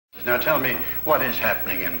Now tell me, what is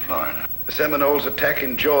happening in Florida? The Seminoles attack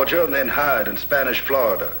in Georgia and then hide in Spanish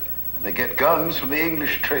Florida. And they get guns from the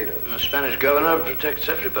English traders. The Spanish governor protects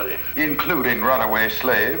everybody. Including runaway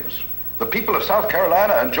slaves. The people of South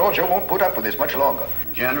Carolina and Georgia won't put up with this much longer.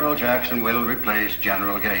 General Jackson will replace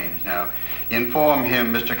General Gaines. Now, inform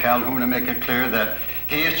him, Mr. Calhoun, and make it clear that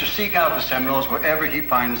he is to seek out the Seminoles wherever he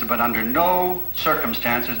finds them, but under no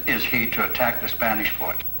circumstances is he to attack the Spanish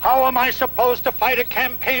fort. How am I supposed to fight a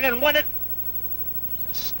campaign and win it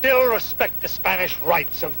and still respect the Spanish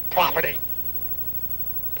rights of property?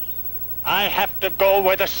 I have to go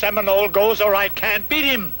where the Seminole goes or I can't beat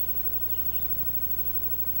him.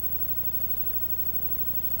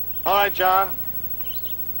 All right, John.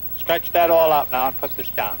 Scratch that all out now and put this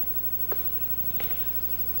down.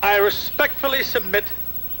 I respectfully submit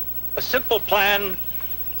a simple plan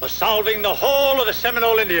for solving the whole of the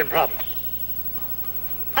Seminole Indian problem.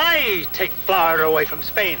 I take Florida away from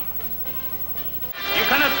Spain. You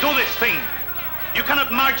cannot do this thing. You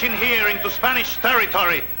cannot march in here into Spanish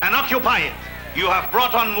territory and occupy it. You have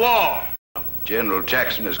brought on war. General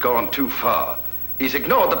Jackson has gone too far. He's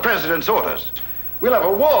ignored the president's orders. We'll have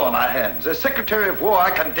a war on our hands. As Secretary of War,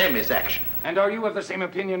 I condemn his action. And are you of the same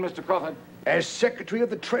opinion, Mr. Crawford? As Secretary of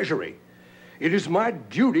the Treasury, it is my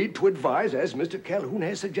duty to advise, as Mr. Calhoun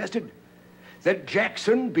has suggested, that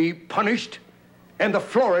Jackson be punished and the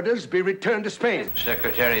Floridas be returned to Spain.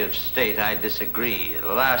 Secretary of State, I disagree.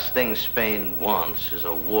 The last thing Spain wants is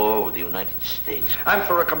a war with the United States. I'm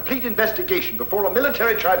for a complete investigation before a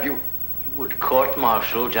military tribunal. You would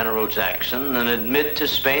court-martial General Jackson and admit to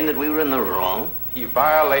Spain that we were in the wrong? He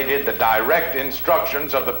violated the direct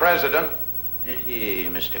instructions of the president. Did he,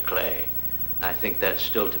 Mr. Clay? I think that's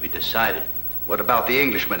still to be decided. What about the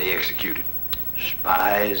Englishmen he executed?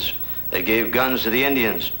 Spies. They gave guns to the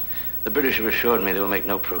Indians. The British have assured me they will make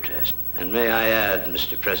no protest. And may I add,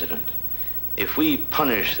 Mr. President, if we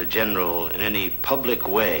punish the general in any public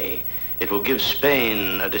way, it will give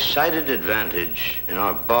Spain a decided advantage in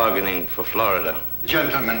our bargaining for Florida.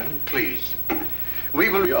 Gentlemen, please. We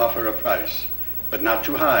will offer a price, but not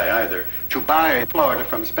too high either, to buy Florida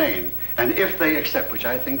from Spain. And if they accept, which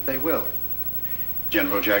I think they will,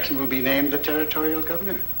 General Jackson will be named the territorial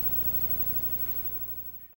governor.